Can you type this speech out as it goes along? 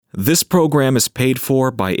This program is paid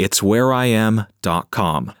for by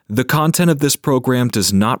itswhereiam.com. The content of this program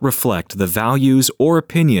does not reflect the values or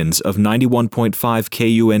opinions of 91.5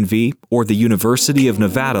 KUNV or the University of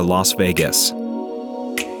Nevada, Las Vegas.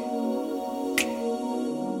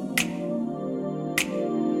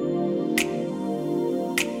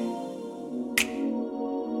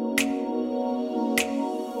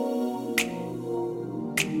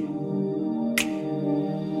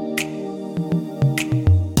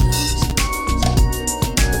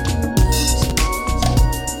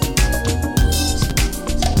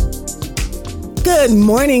 Good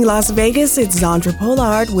morning, Las Vegas. It's Zandra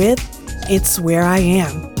Polard with It's Where I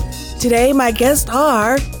Am. Today, my guests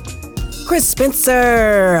are Chris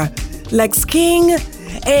Spencer, Lex King,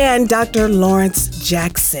 and Dr. Lawrence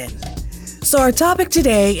Jackson. So our topic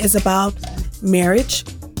today is about marriage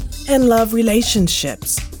and love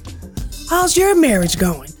relationships. How's your marriage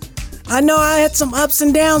going? I know I had some ups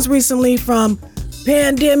and downs recently from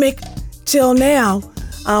pandemic till now.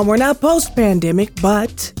 We're not post-pandemic,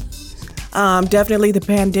 but definitely the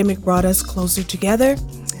pandemic brought us closer together,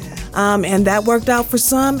 and that worked out for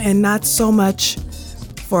some and not so much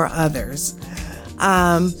for others.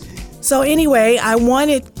 So anyway, I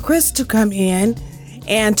wanted Chris to come in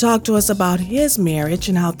and talk to us about his marriage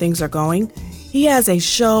and how things are going. He has a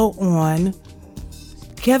show on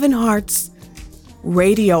Kevin Hart's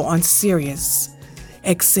radio on Sirius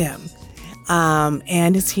XM,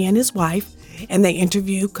 and it's he and his wife, and they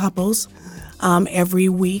interview couples every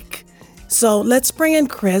week. So let's bring in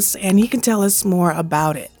Chris, and he can tell us more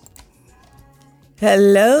about it.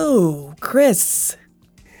 Hello, Chris.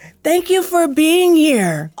 Thank you for being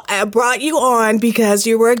here. I brought you on because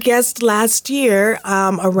you were a guest last year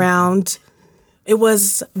around, it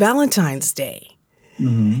was Valentine's Day.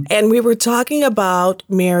 Mm-hmm. And we were talking about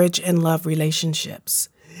marriage and love relationships.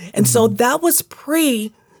 And so that was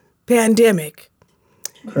pre-pandemic.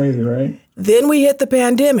 Crazy, right? Then we hit the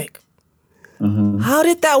pandemic. Mm-hmm. How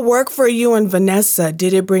did that work for you and Vanessa?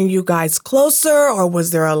 Did it bring you guys closer, or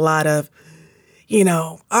was there a lot of,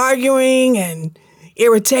 arguing and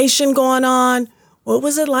irritation going on? What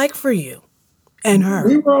was it like for you and her?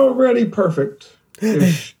 We were already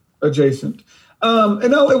perfect-ish adjacent.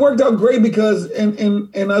 It worked out great because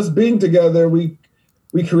in us being together, we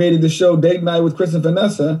created the show Date Night with Chris and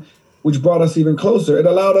Vanessa, which brought us even closer. It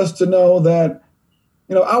allowed us to know that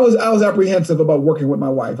I was apprehensive about working with my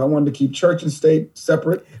wife. I wanted to keep church and state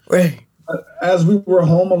separate. Right. As we were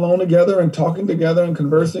home alone together and talking together and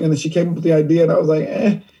conversing, and then she came up with the idea, and I was like,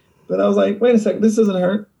 But I was like, wait a second, this doesn't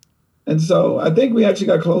hurt. And so I think we actually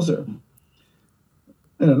got closer.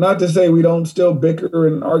 Not to say we don't still bicker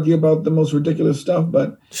and argue about the most ridiculous stuff,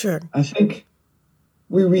 but sure, I think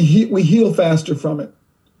we heal faster from it.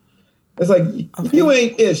 It's like, okay. You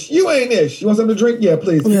ain't ish. You want something to drink? Yeah,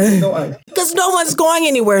 please. No ice. Because no one's going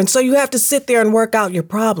anywhere. And so you have to sit there and work out your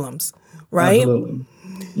problems, right? Absolutely.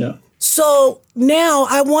 Yeah. So now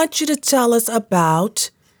I want you to tell us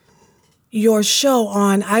about your show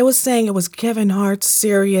on, I was saying it was Kevin Hart's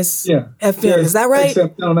Sirius FM. Yeah, is that right?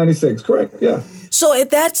 Channel 96, correct, yeah. So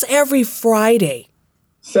that's every Friday?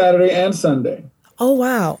 Saturday and Sunday. Oh,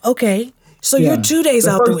 wow. Okay. So you're 2 days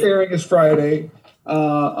out the week. The first airing is Friday.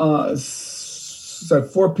 It's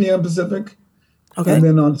at 4 p.m. Pacific. Okay. And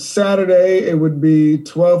then on Saturday, it would be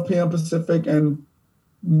 12 p.m. Pacific, and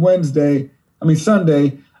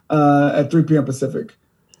Sunday at 3 p.m. Pacific.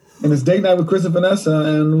 And it's Date Night with Chris and Vanessa,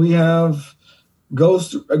 and we have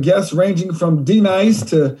guests ranging from D Nice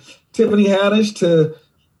to Tiffany Haddish to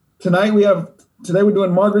today we're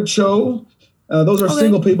doing Margaret Cho. Those are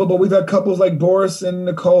single people, but we've had couples like Boris and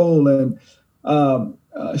Nicole and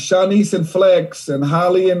Shanice and Flex and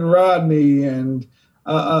Holly and Rodney and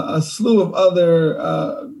a slew of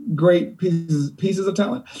other great pieces of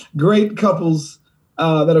talent, great couples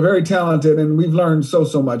that are very talented, and we've learned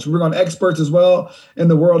so much. We're on experts as well in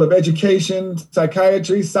the world of education,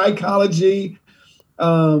 psychiatry, psychology,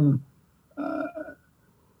 some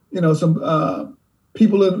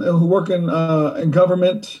people who work in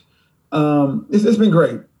government. It's been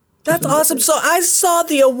great. That's awesome. So I saw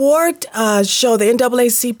the award show, the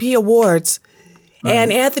NAACP Awards,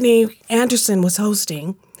 and Anthony Anderson was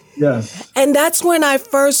hosting. Yes. And that's when I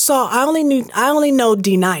first saw, I only know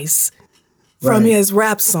D Nice from his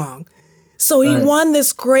rap song. So he won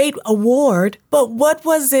this great award, but what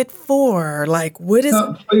was it for? Like, what is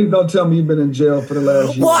it? Please don't tell me you've been in jail for the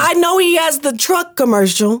last year. Well, I know he has the truck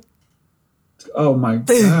commercial. Oh my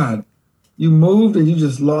God. You moved and you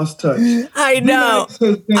just lost touch. I know.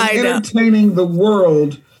 Has been entertaining the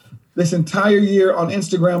world this entire year on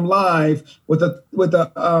Instagram Live with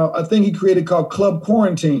a thing he created called Club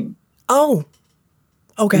Quarantine. Oh.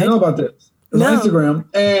 Okay. You know about this? It was on Instagram.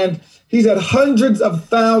 And he's had hundreds of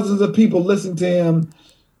thousands of people listening to him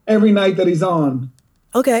every night that he's on.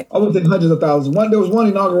 Okay. I wouldn't say hundreds of thousands. There was one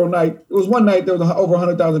inaugural night. It was one night there was over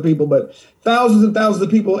 100,000 people, but thousands and thousands of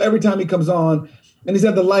people every time he comes on. And he's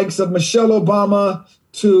had the likes of Michelle Obama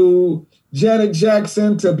to Janet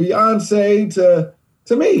Jackson to Beyonce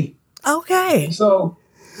to me. Okay. So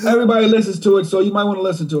everybody listens to it, so you might want to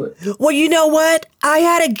listen to it. Well, you know what? I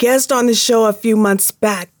had a guest on the show a few months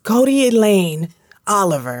back, Cody Elaine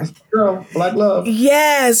Oliver. Girl, Black Love.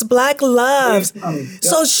 Yes, Black Loves. Yep.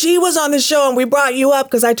 So she was on the show, and we brought you up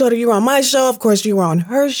because I told her you were on my show. Of course, you were on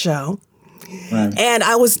her show. Right. And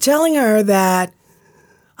I was telling her that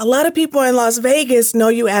a lot of people in Las Vegas know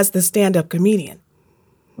you as the stand-up comedian.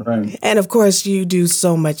 Right. And of course, you do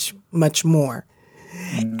so much, much more.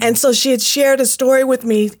 And so she had shared a story with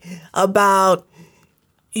me about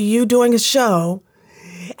you doing a show,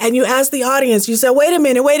 and you asked the audience, you said, wait a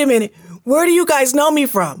minute, where do you guys know me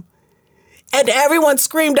from? And everyone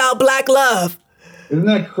screamed out Black Love. Isn't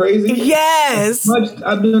that crazy? Yes.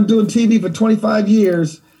 I've been doing TV for 25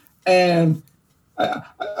 years, and I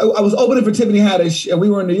was opening for Tiffany Haddish, and we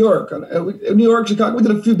were in New York. In New York, Chicago, we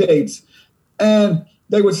did a few dates. And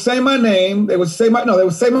they would say my name. They would say my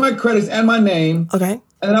credits and my name. Okay.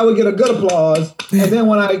 And I would get a good applause. And then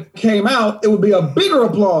when I came out, it would be a bigger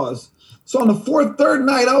applause. So on the third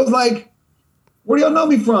night, I was like, where do y'all know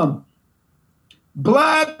me from?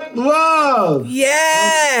 Black Love.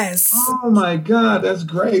 Yes. Oh my God, that's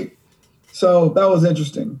great. So that was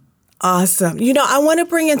interesting. Awesome. You know, I want to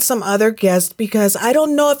bring in some other guests because I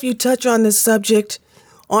don't know if you touch on this subject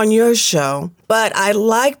on your show, but I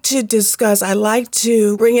like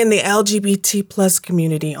to bring in the LGBT plus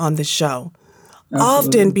community on the show. Absolutely.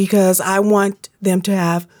 Often because I want them to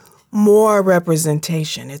have more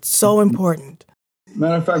representation. It's so important.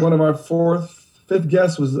 Matter of fact, one of our fifth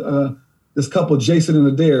guests was this couple, Jason and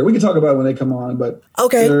Adair. We can talk about it when they come on, but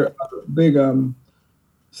okay, they're big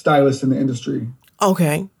stylists in the industry.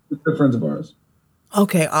 Okay. They're friends of ours.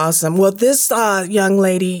 Okay, awesome. Well, this young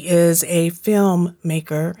lady is a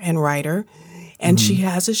filmmaker and writer, and she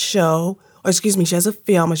has a show, she has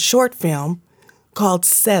a short film called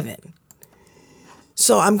 7.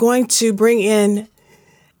 So I'm going to bring in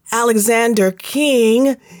Alexander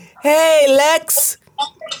King. Hey, Lex.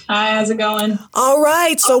 Hi, how's it going? All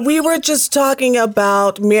right. So we were just talking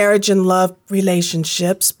about marriage and love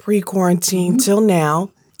relationships pre-quarantine till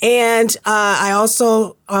now. And I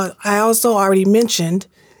also already mentioned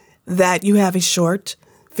that you have a short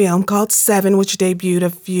film called 7, which debuted a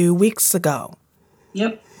few weeks ago.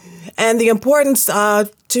 Yep. And the importance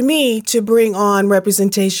to me to bring on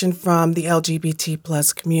representation from the LGBT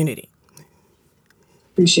plus community.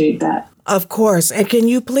 Appreciate that. Of course. And can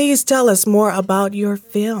you please tell us more about your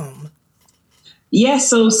film? Yeah,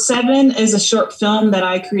 so 7 is a short film that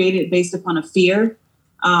I created based upon a fear.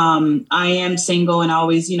 I am single and I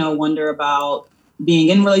always, wonder about being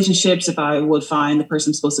in relationships, if I would find the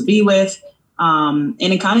person I'm supposed to be with. And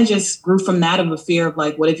it kind of just grew from that, of a fear of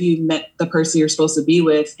like, what if you met the person you're supposed to be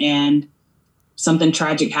with and something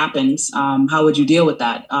tragic happens? How would you deal with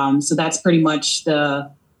that? So that's pretty much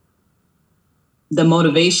the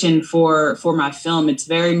motivation for my film. It's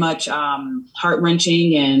very much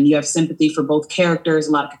heart-wrenching, and you have sympathy for both characters,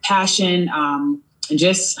 a lot of compassion, and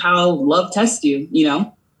just how love tests you,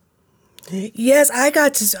 Yes, I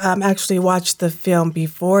got to actually watch the film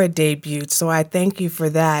before it debuted, so I thank you for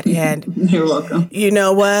that. And you're welcome. You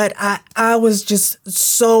know what? I was just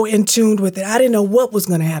so in tune with it. I didn't know what was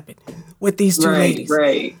going to happen with these two ladies.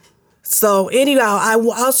 Right. So anyhow, I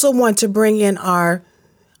also want to bring in our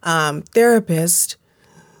therapist,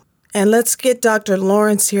 and let's get Dr.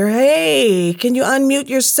 Lawrence here. Hey, can you unmute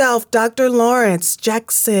yourself, Dr. Lawrence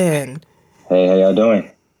Jackson? Hey, how y'all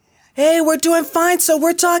doing? Hey, we're doing fine. So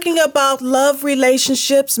we're talking about love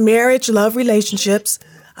relationships, marriage, love relationships,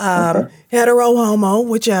 hetero, homo,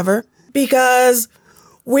 whichever, because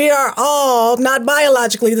we are all not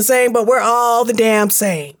biologically the same, but we're all the damn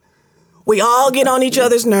same. We all get on each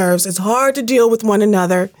other's nerves. It's hard to deal with one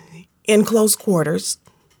another in close quarters.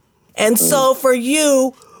 And so for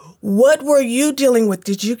you, what were you dealing with?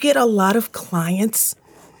 Did you get a lot of clients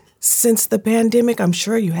since the pandemic? I'm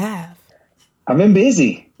sure you have. I've been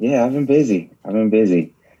busy. Yeah, I've been busy.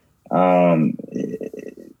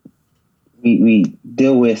 We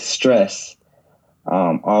deal with stress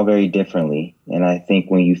all very differently. And I think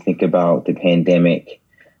when you think about the pandemic,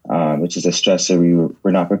 which is a stressor we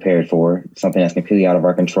were not prepared for, something that's completely out of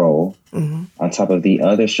our control, on top of the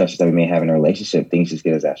other stressors that we may have in a relationship, things just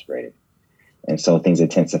get exacerbated. And so things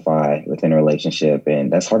intensify within a relationship,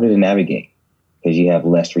 and that's harder to navigate. because you have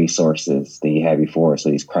less resources than you had before. So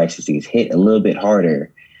these crises hit a little bit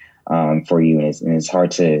harder for you, and it's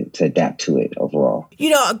hard to adapt to it overall.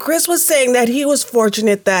 Chris was saying that he was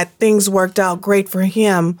fortunate that things worked out great for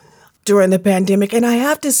him during the pandemic. And I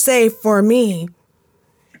have to say, for me,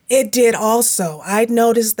 it did also. I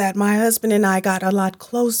noticed that my husband and I got a lot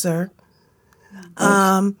closer.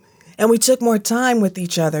 And we took more time with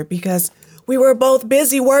each other because we were both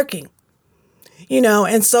busy working,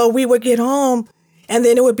 and so we would get home and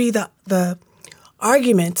then it would be the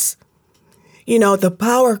arguments, the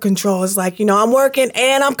power control is like, I'm working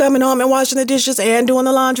and I'm coming home and washing the dishes and doing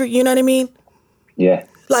the laundry. You know what I mean? Yeah.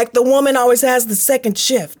 Like the woman always has the second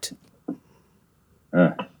shift.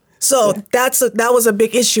 So that was a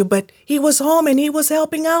big issue, but he was home and he was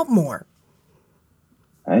helping out more.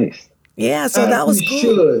 Nice. Yeah, so that was cool.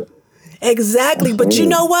 Should. Exactly. But you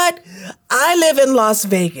know what? I live in Las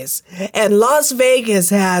Vegas, and Las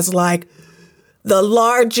Vegas has like the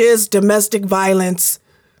largest domestic violence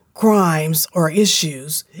crimes or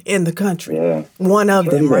issues in the country. Yeah. One of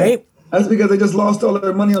them, right? That's because they just lost all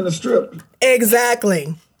their money on the strip.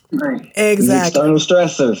 Exactly. Right. Exactly. External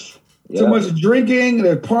stressors. Too much drinking,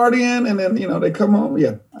 they're partying, and then, they come home.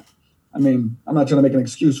 Yeah. I mean, I'm not trying to make an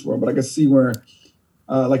excuse for it, but I can see where,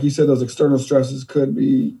 like you said, those external stresses could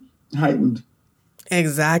be heightened.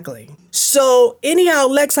 Exactly. So anyhow,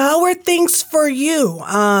 Lex, how were things for you?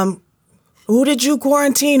 Who did you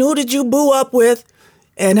quarantine? Who did you boo up with?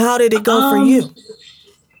 And how did it go for you?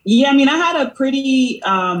 Yeah, I mean, I had a pretty,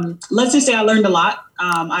 let's just say I learned a lot.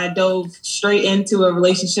 I dove straight into a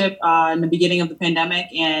relationship in the beginning of the pandemic,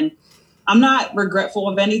 and I'm not regretful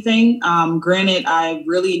of anything. Granted, I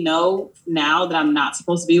really know now that I'm not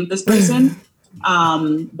supposed to be with this person.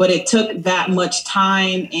 But it took that much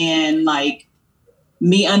time and like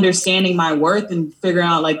me understanding my worth and figuring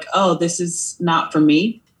out like, oh, this is not for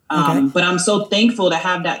me. But I'm so thankful to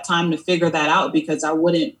have that time to figure that out because I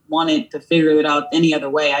wouldn't want it to figure it out any other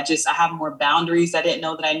way. I have more boundaries I didn't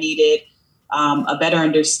know that I needed, a better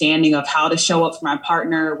understanding of how to show up for my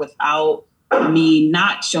partner without me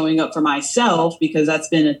not showing up for myself, because that's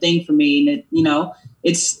been a thing for me. And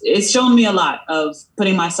it's shown me a lot of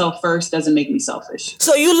putting myself first doesn't make me selfish.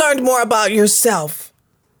 So you learned more about yourself.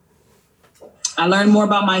 I learned more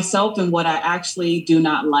about myself and what I actually do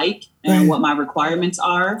not like and what my requirements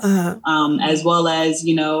are, as well as,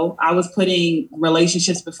 I was putting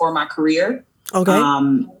relationships before my career. Okay.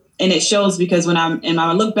 And it shows because when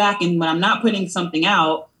I look back and when I'm not putting something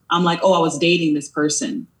out, I'm like, oh, I was dating this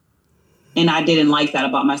person. And I didn't like that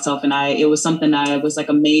about myself. And it was something that was like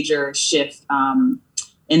a major shift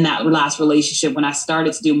in that last relationship. When I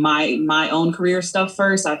started to do my own career stuff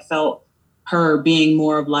first, I felt her being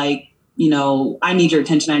more of like, I need your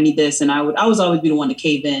attention. I need this. And I was always be the one to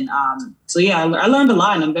cave in. So yeah, I learned a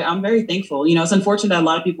lot, and I'm very thankful. It's unfortunate that a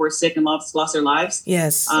lot of people were sick and lost their lives.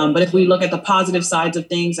 Yes. But if we look at the positive sides of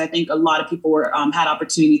things, I think a lot of people had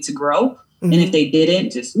opportunity to grow. Mm-hmm. And if they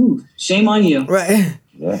didn't, just shame on you. Right.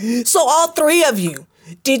 Yeah. So all three of you,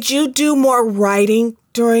 did you do more writing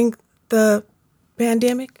during the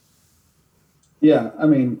pandemic? Yeah. I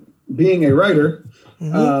mean, being a writer,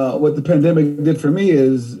 what the pandemic did for me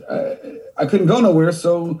is I couldn't go nowhere.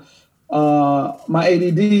 So my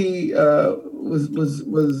ADD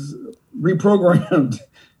was reprogrammed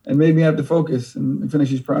and made me have to focus and finish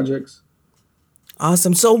these projects.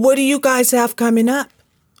 Awesome. So what do you guys have coming up?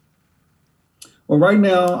 Well, right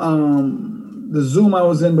now, the Zoom I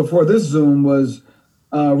was in before this Zoom was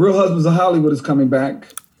Real Husbands of Hollywood is coming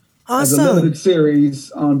back. Awesome. As a limited series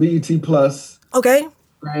on BET Plus. Okay.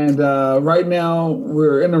 And right now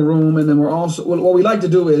we're in a room, and then we're also, what we like to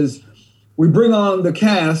do is we bring on the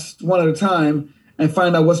cast one at a time and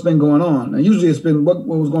find out what's been going on. And usually it's been what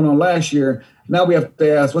was going on last year. Now we have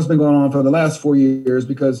to ask what's been going on for the last 4 years,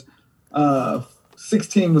 because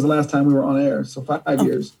 16 was the last time we were on air. So 5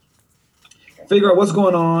 years. Figure out what's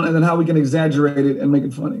going on and then how we can exaggerate it and make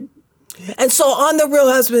it funny. And so on The Real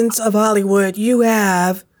Husbands of Hollywood, you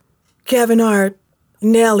have Kevin Hart,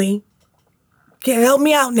 Nelly. Help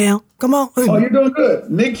me out now. Come on. Oh, you're doing good.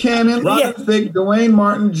 Nick Cannon, Robin Thicke, Dwayne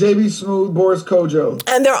Martin, JB Smoove, Boris Kojo.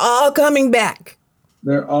 And they're all coming back.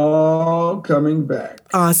 They're all coming back.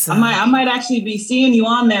 Awesome. I might actually be seeing you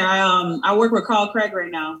on there. I work with Carl Craig right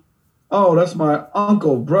now. Oh, that's my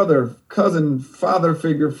uncle, brother, cousin, father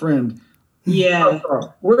figure, friend. Yeah.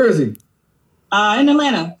 Where is he? In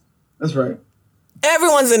Atlanta. That's right.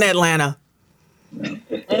 Everyone's in Atlanta. Yeah.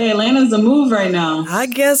 Hey, Atlanta's a move right now. I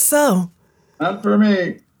guess so. Not for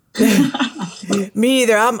me. Me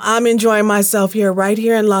either. I'm enjoying myself right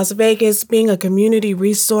here in Las Vegas, being a community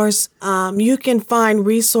resource. You can find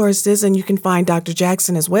resources, and you can find Dr.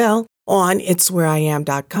 Jackson as well on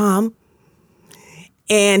itswhereiam.com.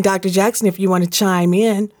 And Dr. Jackson, if you want to chime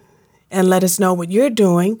in and let us know what you're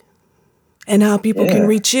doing and how people can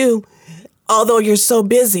reach you, although you're so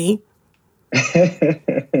busy.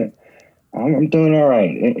 I'm doing all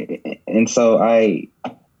right. And so I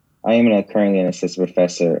am currently an assistant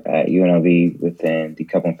professor at UNLV within the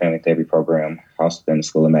Couple and Family Therapy program, housed within the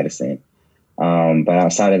School of Medicine. But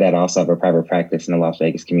outside of that, I also have a private practice in the Las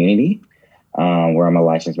Vegas community, where I'm a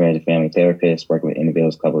licensed marriage and family therapist, working with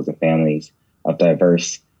individuals, couples, and families of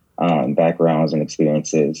diverse backgrounds and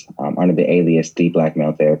experiences under the alias The Black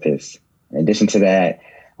Male Therapist. In addition to that,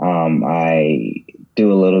 I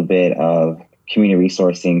do a little bit of community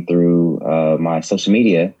resourcing through my social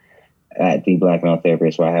media at The Black Male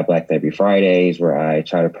Therapist, where I have Black Therapy Fridays, where I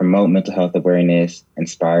try to promote mental health awareness,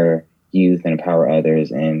 inspire youth, and empower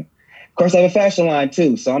others. And of course, I have a fashion line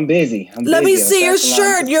too, so I'm busy. Let me see your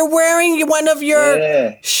shirt. You're wearing one of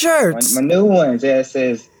your shirts. My new ones. Yeah, it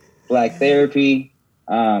says Black Therapy.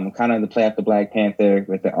 Kind of the play after Black Panther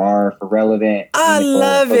with the R for relevant. I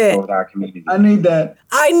love it. Our community. I need that.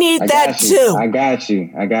 I need that too. I got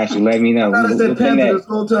you. Let me know. I said Panther this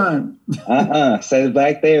whole time. Says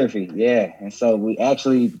Black Therapy. Yeah. And so we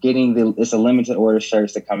actually getting it's a limited order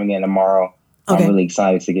shirts that coming in tomorrow. Okay. I'm really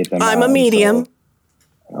excited to get them. I'm a medium.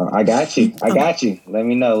 So, I got you. Let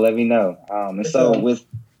me know. And so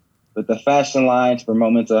with the fashion line to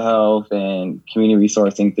promote mental health and community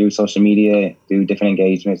resourcing through social media, through different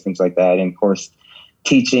engagements, things like that. And of course,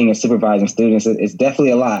 teaching and supervising students, it's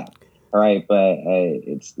definitely a lot, right? But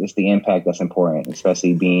it's the impact that's important,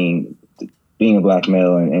 especially being a Black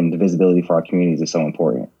male and the visibility for our communities is so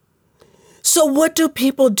important. So what do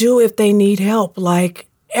people do if they need help? Like,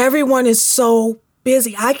 everyone is so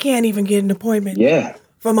busy. I can't even get an appointment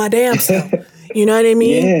for my damn self. You know what I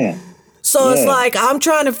mean? Yeah. So it's like I'm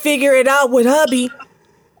trying to figure it out with hubby,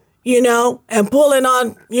 and pulling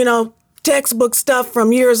on, textbook stuff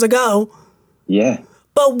from years ago. Yeah.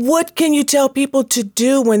 But what can you tell people to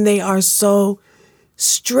do when they are so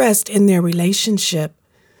stressed in their relationship,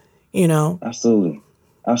 Absolutely.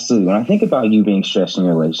 When I think about you being stressed in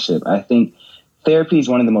your relationship, I think therapy is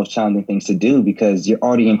one of the most challenging things to do because you're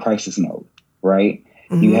already in crisis mode, right?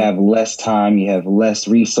 Mm-hmm. You have less time, you have less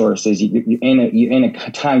resources, you're in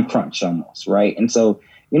a time crunch almost, right? And so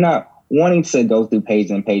you're not wanting to go through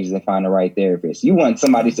pages and pages and find the right therapist. You want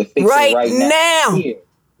somebody to fix it right now. Here,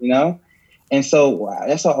 And so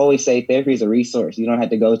that's why I always say therapy is a resource. You don't have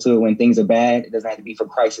to go to it when things are bad. It doesn't have to be for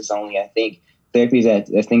crisis only. I think therapy is that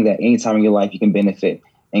thing that any time in your life you can benefit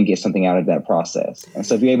and get something out of that process. And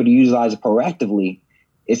so if you're able to utilize it proactively,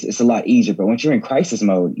 it's a lot easier. But once you're in crisis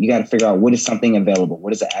mode, you got to figure out what is something available?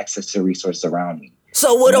 What is the access to resources around me?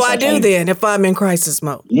 So what do I do then if I'm in crisis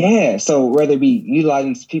mode? Yeah. So whether it be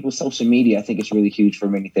utilizing people's social media, I think it's really huge for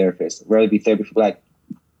many therapists. Whether it be therapy for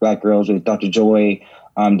Black girls with Dr. Joy,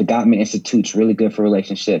 the Gottman Institute's really good for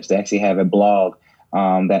relationships. They actually have a blog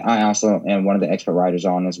that I also am one of the expert writers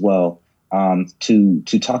on as well, to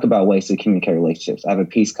talk about ways to communicate relationships. I have a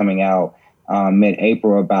piece coming out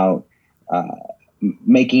mid-April about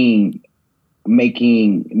making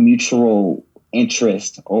mutual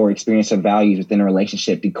interest or experience of values within a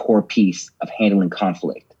relationship the core piece of handling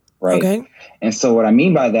conflict, right? Okay. And so what I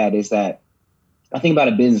mean by that is that I think about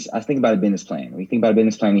a business plan. When you think about a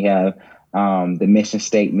business plan, you have the mission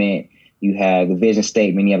statement, you have the vision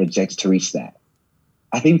statement, you have objectives to reach that.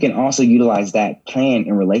 I think we can also utilize that plan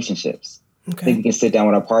in relationships. Okay. I think we can sit down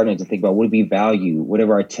with our partners and think about what do we value, what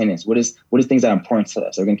are our tenets, what is things that are important to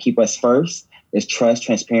us. They're going to keep us first. There's trust,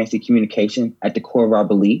 transparency, communication at the core of our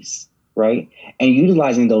beliefs, right? And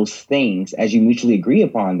utilizing those things as you mutually agree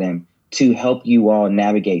upon them to help you all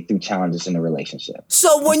navigate through challenges in a relationship.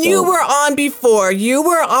 So when you were on before, you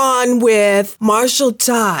were on with Marshall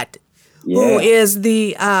Todd, who is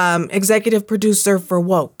the executive producer for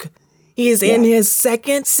Woke. He is in his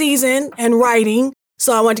second season and writing.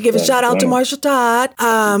 So I want to give a shout out to Marshall Todd.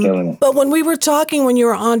 But when we were talking, when you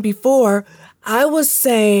were on before, I was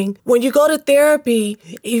saying, when you go to therapy,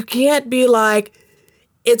 you can't be like,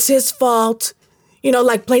 it's his fault,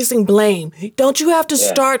 like placing blame. Don't you have to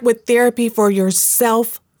start with therapy for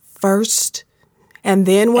yourself first and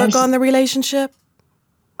then work on the relationship?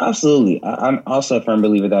 Absolutely. I'm also a firm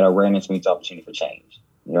believer that awareness means opportunity for change,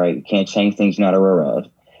 right? You can't change things you're not aware of.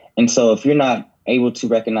 And so if you're not able to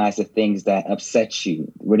recognize the things that upset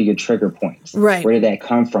you, what are your trigger points? Right. Where did that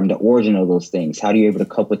come from? The origin of those things? How are you able to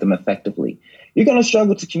cope with them effectively? You're going to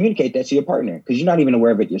struggle to communicate that to your partner because you're not even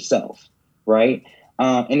aware of it yourself, right?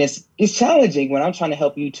 And it's challenging when I'm trying to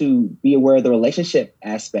help you to be aware of the relationship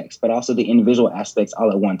aspects, but also the individual aspects all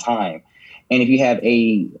at one time. And if you have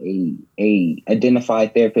a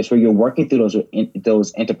identified therapist where you're working through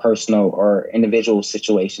those interpersonal or individual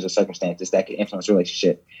situations or circumstances that can influence a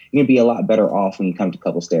relationship, you're gonna be a lot better off when you come to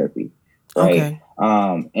couples therapy, right?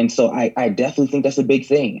 Okay. And so I definitely think that's a big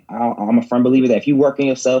thing. I'm a firm believer that if you work on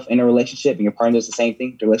yourself in a relationship and your partner does the same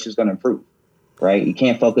thing, the relationship's gonna improve. Right? You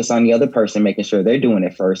can't focus on the other person, making sure they're doing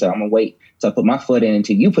it first. So I'm gonna wait till I put my foot in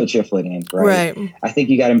until you put your foot in. Right. I think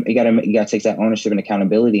you gotta take that ownership and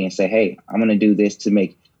accountability and say, hey, I'm gonna do this to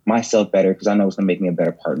make myself better because I know it's gonna make me a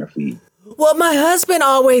better partner for you. Well, my husband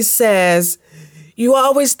always says, you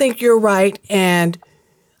always think you're right, and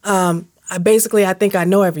I think I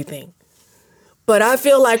know everything. But I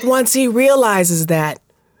feel like once he realizes that,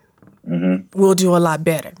 we'll do a lot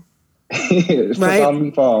better.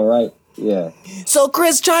 Right? Fall, right? Yeah. So,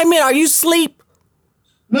 Chris, chime in. Are you asleep?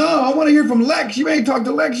 No, I want to hear from Lex. You ain't talked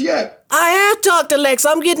to Lex yet. I have talked to Lex.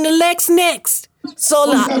 I'm getting to Lex next. So,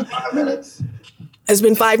 we got 5 minutes. It's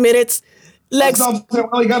been 5 minutes. Lex. I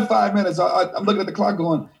only got 5 minutes. I'm looking at the clock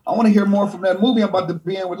going, I want to hear more from that movie I'm about to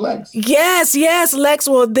be in with Lex. Yes, Lex.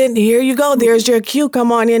 Well, then here you go. There's your cue.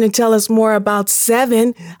 Come on in and tell us more about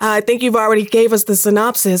Seven. I think you've already gave us the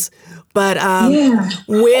synopsis. But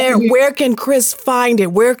where can Chris find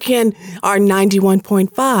it? Where can our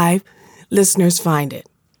 91.5 listeners find it?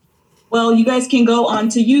 Well, you guys can go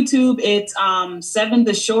onto YouTube. It's Seven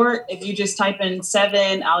the Short. If you just type in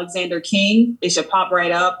Seven Alexander King, it should pop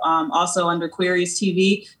right up. Also under Queries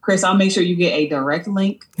TV. Chris, I'll make sure you get a direct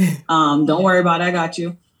link. Don't worry about it. I got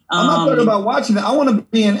you. I'm not talking about watching it. I want to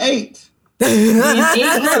be in 8.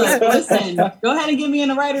 Listen, go ahead and get me in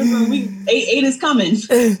the writer's room. Eight is coming.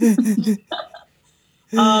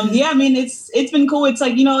 I mean, it's been cool. It's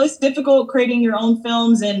like, it's difficult creating your own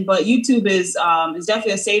films, but YouTube is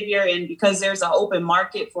definitely a savior. And because there's an open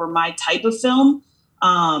market for my type of film,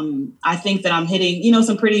 I think that I'm hitting,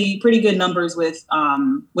 some pretty good numbers with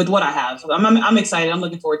what I have. I'm excited. I'm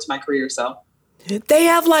looking forward to my career. So they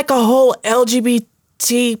have like a whole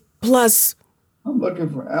LGBT plus I'm looking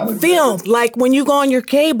for Alexander. Film. Like when you go on your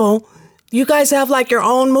cable, you guys have like your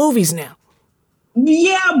own movies now.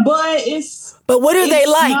 Yeah, but what are they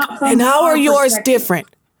like? And how are yours different?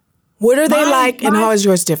 What are they like and how is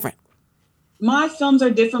yours different? My films are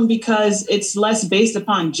different because it's less based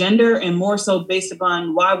upon gender and more so based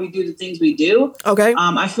upon why we do the things we do. Okay.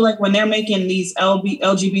 I feel like when they're making these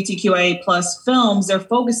LGBTQIA plus films, they're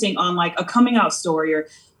focusing on like a coming out story, or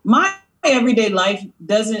my everyday life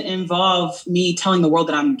doesn't involve me telling the world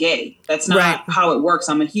that I'm gay. That's not how it works.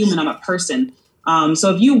 I'm a human. I'm a person.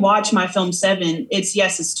 So if you watch my film Seven,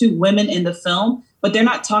 it's two women in the film, but they're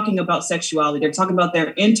not talking about sexuality. They're talking about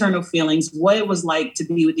their internal feelings, what it was like to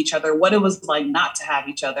be with each other, what it was like not to have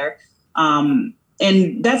each other. And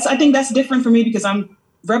I think that's different for me because I'm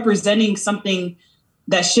representing something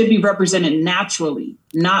that should be represented naturally,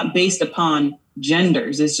 not based upon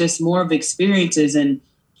genders. It's just more of experiences and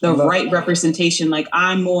the right representation. Like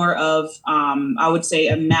I'm more of, I would say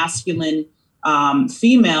a masculine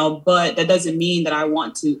female, but that doesn't mean that I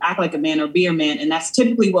want to act like a man or be a man. And that's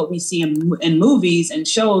typically what we see in movies and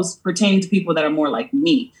shows pertaining to people that are more like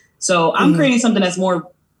me. So I'm creating something that's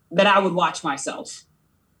more that I would watch myself.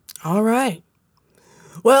 All right.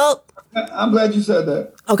 Well, I'm glad you said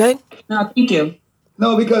that. Okay. No, thank you.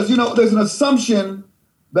 No, because, there's an assumption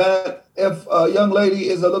that if a young lady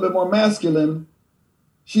is a little bit more masculine,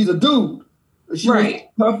 she's a dude. She was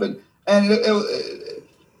perfect. And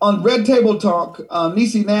on Red Table Talk,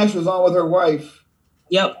 Niecy Nash was on with her wife.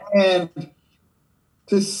 Yep. And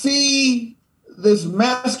to see this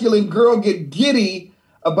masculine girl get giddy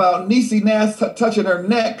about Niecy Nash touching her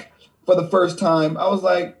neck for the first time, I was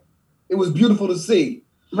like, it was beautiful to see.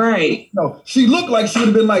 Right. No, she looked like she would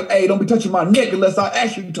have been like, hey, don't be touching my neck unless I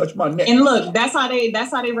ask you to touch my neck. And look, that's how they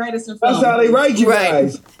write us in film. That's how they write you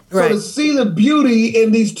guys. So to see the beauty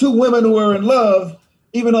in these two women who are in love,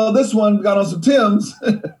 even though this one got on some Timbs,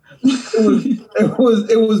 it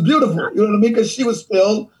was beautiful. You know what I mean? Because she was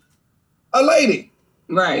still a lady.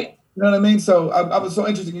 Right. You know what I mean? So I was so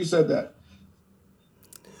interested you said that.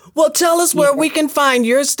 Well, tell us where we can find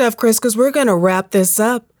your stuff, Chris, because we're going to wrap this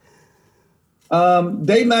up.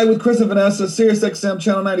 Date Night with Chris and Vanessa, Sirius XM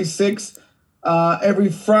Channel 96, every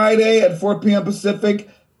Friday at 4 p.m. Pacific,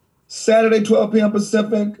 Saturday 12 p.m.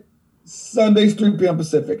 Pacific, Sundays 3 p.m.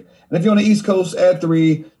 Pacific. And if you're on the East Coast, add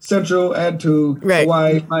 3, Central, add 2,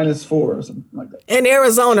 Hawaii, -4 or something like that. And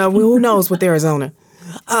Arizona, who knows with Arizona?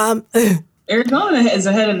 Arizona is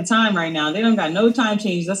ahead of the time right now. They don't got no time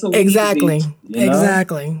change. That's what we exactly. need to be,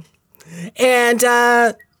 Exactly.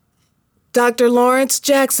 And Dr. Lawrence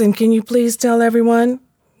Jackson, can you please tell everyone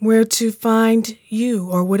where to find you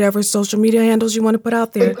or whatever social media handles you want to put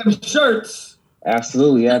out there. Get them shirts.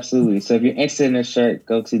 Absolutely. So if you're interested in a shirt,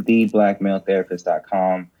 go to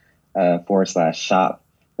theblackmaletherapist.com/shop.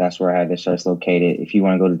 That's where I have the shirts located. If you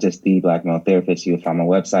want to go to just The Black Male Therapist, you'll find my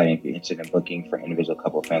website. And if you're interested in booking for individual,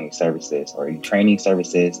 couple, family services or any training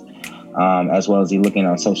services, as well as you looking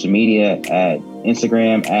on social media at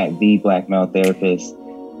Instagram at The Black Male Therapist,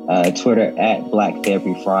 Twitter at Black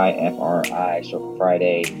Therapy Fry, FRI, short for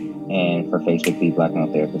Friday, and for Facebook, The Black Male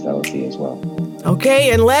Therapist LLC as well. Okay,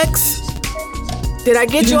 and Lex, did I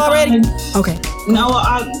get you already? Okay. No,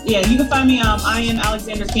 you can find me. I am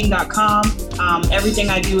alexanderking.com. Everything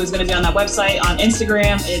I do is going to be on that website. On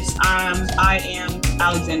Instagram, it's I am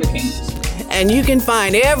Alexander King. And you can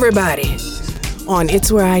find everybody on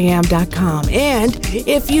itswhereiam.com. And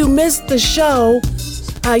if you missed the show,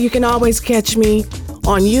 you can always catch me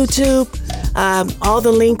on YouTube. All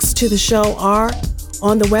the links to the show are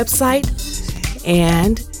on the website.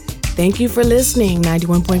 And thank you for listening,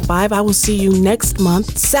 91.5. I will see you next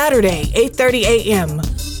month, Saturday, 8:30 a.m.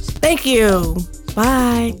 Thank you.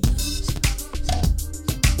 Bye.